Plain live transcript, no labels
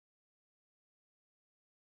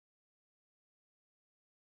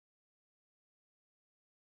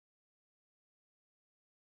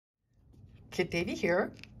Kit Davy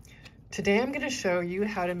here. Today I'm going to show you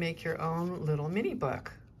how to make your own little mini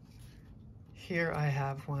book. Here I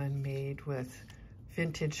have one made with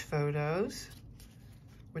vintage photos,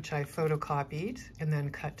 which I photocopied and then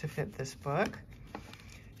cut to fit this book.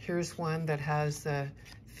 Here's one that has the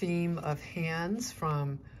theme of hands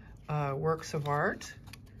from works of art,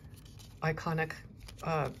 iconic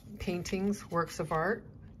paintings, works of art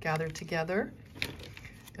gathered together.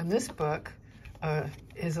 And this book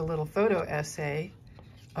is a little photo essay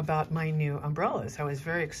about my new umbrellas. I was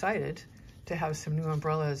very excited to have some new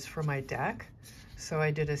umbrellas for my deck. So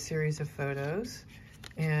I did a series of photos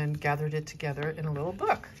and gathered it together in a little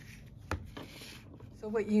book. So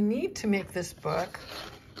what you need to make this book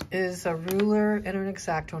is a ruler and an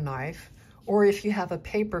X-Acto knife, or if you have a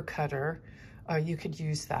paper cutter, you could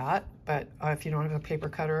use that. But if you don't have a paper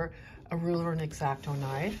cutter, a ruler and X-Acto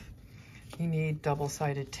knife. You need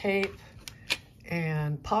double-sided tape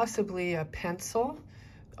and possibly a pencil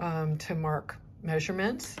to mark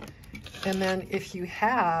measurements. And then if you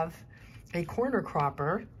have a corner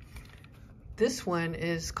cropper, this one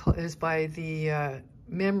is by the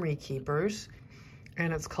Memory Keepers,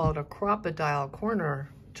 and it's called a Crop-A-Dial Corner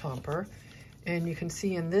Chomper. And you can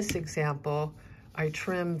see in this example, I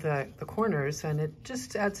trimmed the corners, and it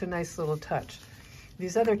just adds a nice little touch.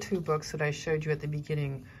 These other two books that I showed you at the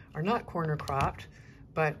beginning are not corner cropped,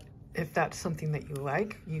 but if that's something that you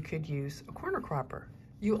like, you could use a corner cropper.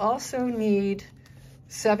 You also need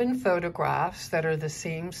 7 photographs that are the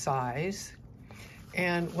same size.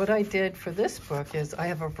 And what I did for this book is I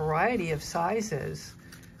have a variety of sizes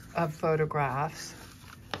of photographs,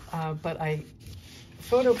 but I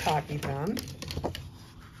photocopied them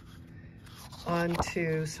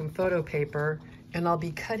onto some photo paper, and I'll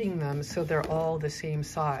be cutting them so they're all the same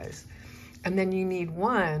size. And then you need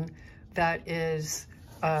one that is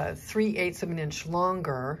 3/8 of an inch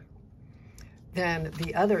longer than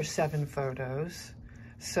the other 7 photos,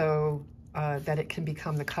 so that it can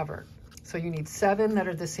become the cover. So you need 7 that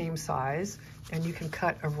are the same size, and you can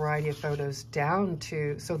cut a variety of photos down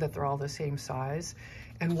to so that they're all the same size,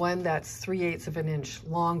 and one that's 3/8 of an inch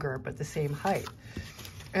longer but the same height.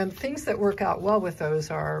 And things that work out well with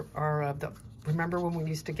those are remember when we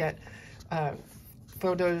used to get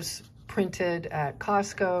photos printed at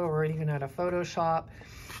Costco or even at a photo shop?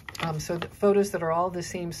 So the photos that are all the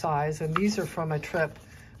same size, and these are from a trip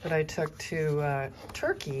that I took to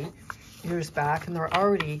Turkey years back, and they're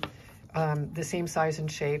already the same size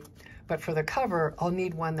and shape. But for the cover, I'll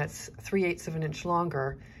need one that's 3/8 of an inch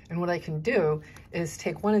longer. And what I can do is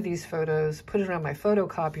take one of these photos, put it on my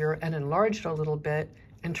photocopier, and enlarge it a little bit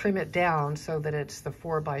and trim it down so that it's the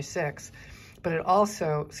 4x6. But it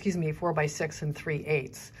also, 4x6 and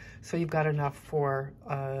 3/8. So you've got enough for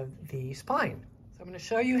the spine. So I'm going to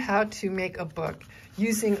show you how to make a book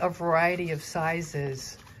using a variety of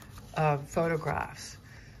sizes of photographs.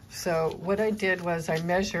 So what I did was I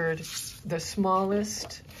measured the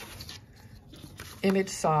smallest image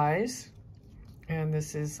size, and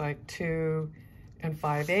this is like 2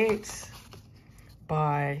 5/8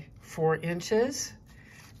 by 4 inches.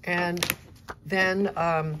 And then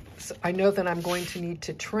I know that I'm going to need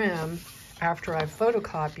to trim, after I've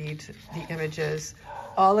photocopied the images,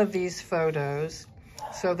 all of these photos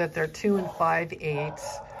so that they're 2 5/8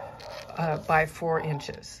 by 4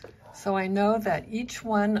 inches. So I know that each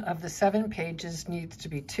one of the 7 pages needs to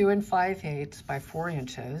be 2 5/8 by 4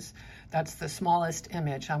 inches. That's the smallest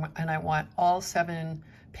image, and I want all 7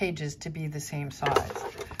 pages to be the same size.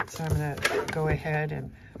 So I'm going to go ahead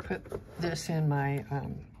and put this in my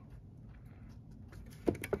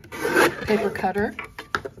paper cutter.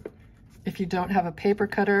 If you don't have a paper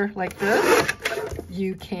cutter like this,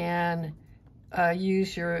 you can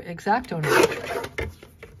use your X-Acto knife.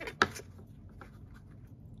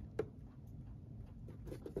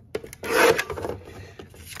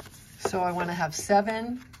 So I want to have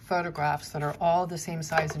 7 photographs that are all the same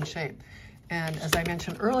size and shape. And as I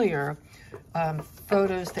mentioned earlier,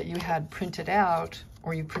 photos that you had printed out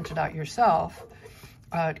or you printed out yourself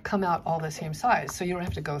come out all the same size. So you don't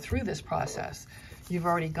have to go through this process. You've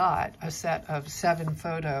already got a set of 7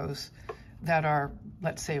 photos that are,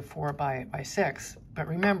 let's say, 4x6. But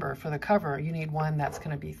remember, for the cover, you need one that's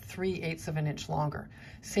going to be 3/8 of an inch longer.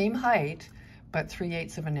 Same height, but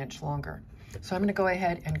 3/8 of an inch longer. So I'm going to go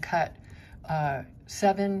ahead and cut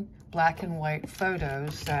 7 black and white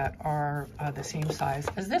photos that are the same size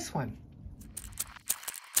as this one.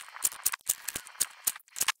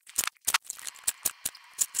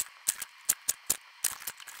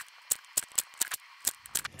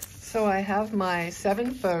 So I have my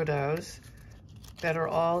 7 photos that are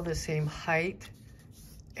all the same height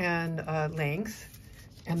and length.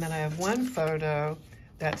 And then I have one photo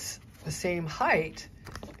that's the same height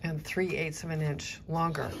and 3/8 of an inch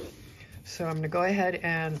longer. So I'm gonna go ahead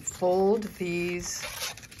and fold these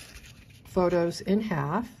photos in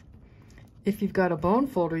half. If you've got a bone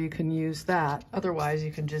folder, you can use that. Otherwise,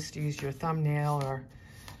 you can just use your thumbnail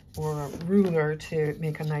or a ruler to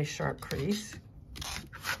make a nice sharp crease,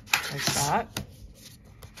 like that.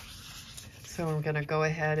 So I'm gonna go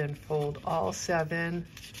ahead and fold all 7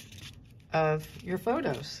 of your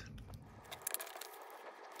photos.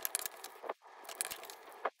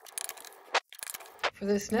 For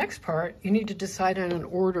this next part, you need to decide on an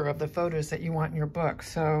order of the photos that you want in your book.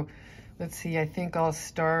 So let's see, I think I'll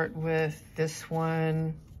start with this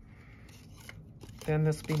one, then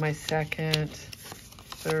this will be my second,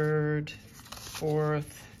 third,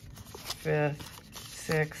 fourth, fifth,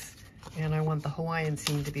 sixth, and I want the Hawaiian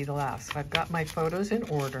scene to be the last. So I've got my photos in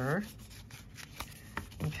order,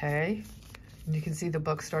 okay? And you can see the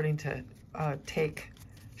book starting to take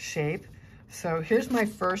shape. So here's my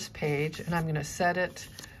first page, and I'm gonna set it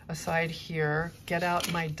aside here, get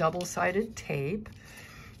out my double-sided tape,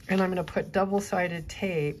 and I'm gonna put double-sided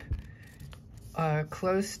tape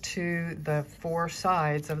close to the 4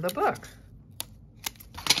 sides of the book.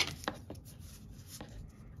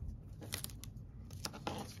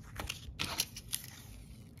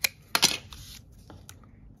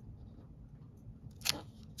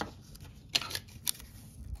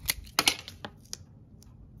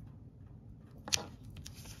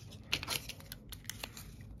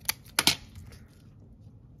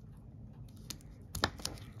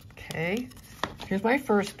 Okay, here's my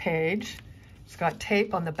first page. It's got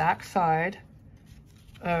tape on the back side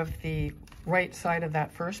of the right side of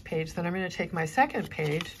that first page. Then I'm going to take my second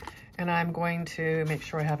page and I'm going to make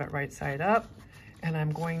sure I have it right side up, and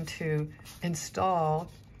I'm going to install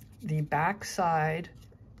the back side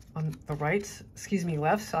on the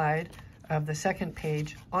left side of the second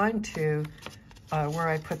page onto where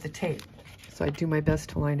I put the tape. So I do my best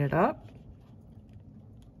to line it up.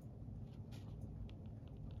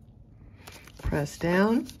 Press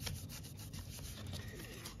down,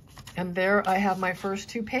 and there I have my first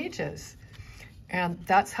 2 pages, and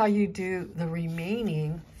that's how you do the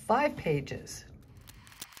remaining 5 pages.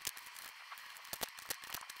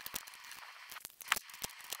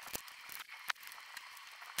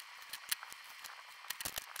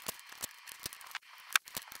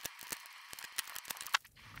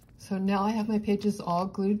 So now I have my pages all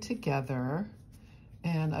glued together,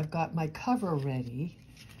 and I've got my cover ready.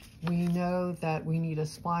 We know that we need a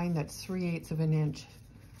spine that's 3/8 of an inch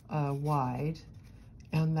wide,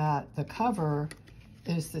 and that the cover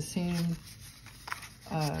is the same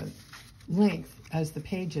length as the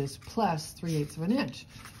pages plus 3/8 of an inch.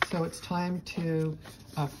 So it's time to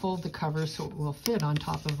fold the cover so it will fit on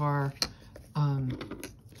top of our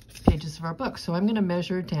pages of our book. So I'm gonna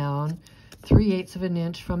measure down 3/8 of an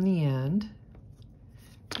inch from the end,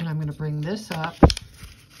 and I'm gonna bring this up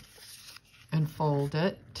and fold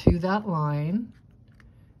it to that line,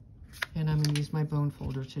 and I'm going to use my bone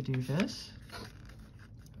folder to do this.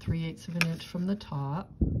 3/8 of an inch from the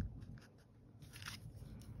top.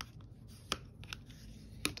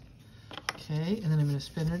 Okay, and then I'm going to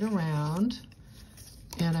spin it around,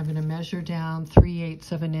 and I'm going to measure down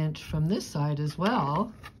 3/8 of an inch from this side as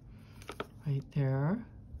well, right there,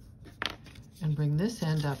 and bring this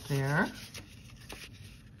end up there.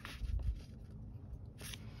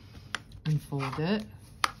 And fold it.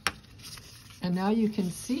 And now you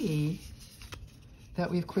can see that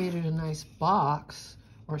we've created a nice box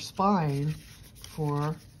or spine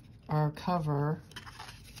for our cover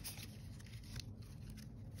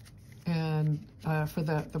and for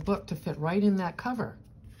the book to fit right in that cover.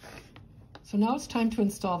 So now it's time to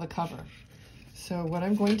install the cover. So what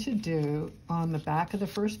I'm going to do on the back of the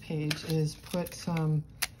first page is put some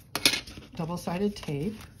double-sided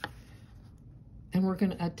tape, and we're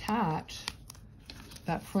going to attach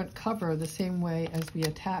that front cover the same way as we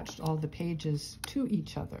attached all the pages to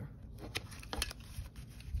each other.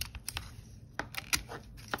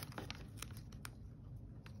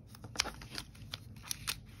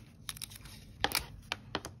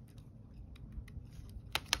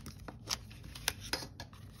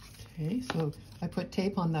 Okay, so I put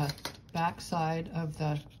tape on the back side of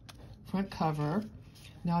the front cover.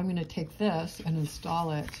 Now I'm going to take this and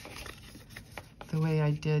install it the way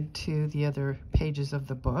I did to the other pages of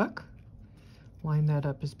the book. Line that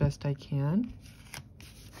up as best I can.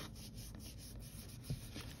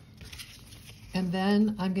 And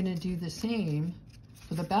then I'm going to do the same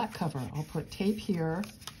for the back cover. I'll put tape here,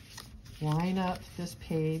 line up this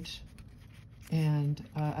page, and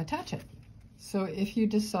attach it. So if you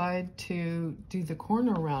decide to do the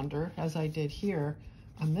corner rounder, as I did here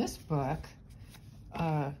on this book,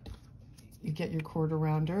 you get your quarter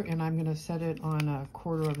rounder, and I'm going to set it on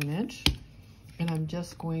 1/4 of an inch, and I'm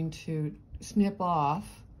just going to snip off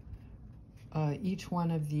each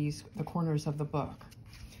one of these, the corners of the book.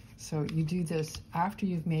 So you do this after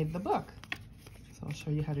you've made the book. So I'll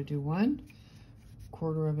show you how to do one,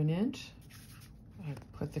 1/4 of an inch. I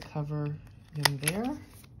put the cover in there,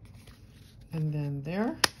 and then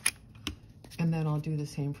there, and then I'll do the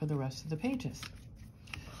same for the rest of the pages.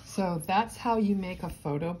 So that's how you make a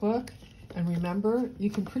photo book. And remember, you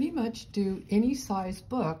can pretty much do any size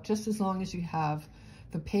book just as long as you have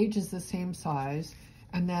the pages the same size,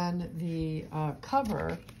 and then the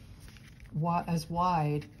cover as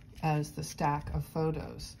wide as the stack of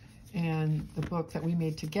photos. And the book that we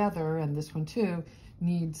made together, and this one too,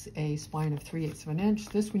 needs a spine of 3/8 of an inch.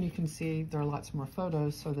 This one you can see there are lots more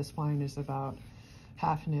photos, so the spine is about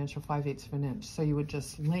 1/2 an inch or 5/8 of an inch. So you would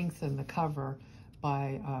just lengthen the cover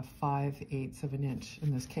by 5/8 of an inch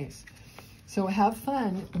in this case. So have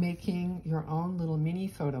fun making your own little mini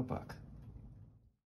photo book.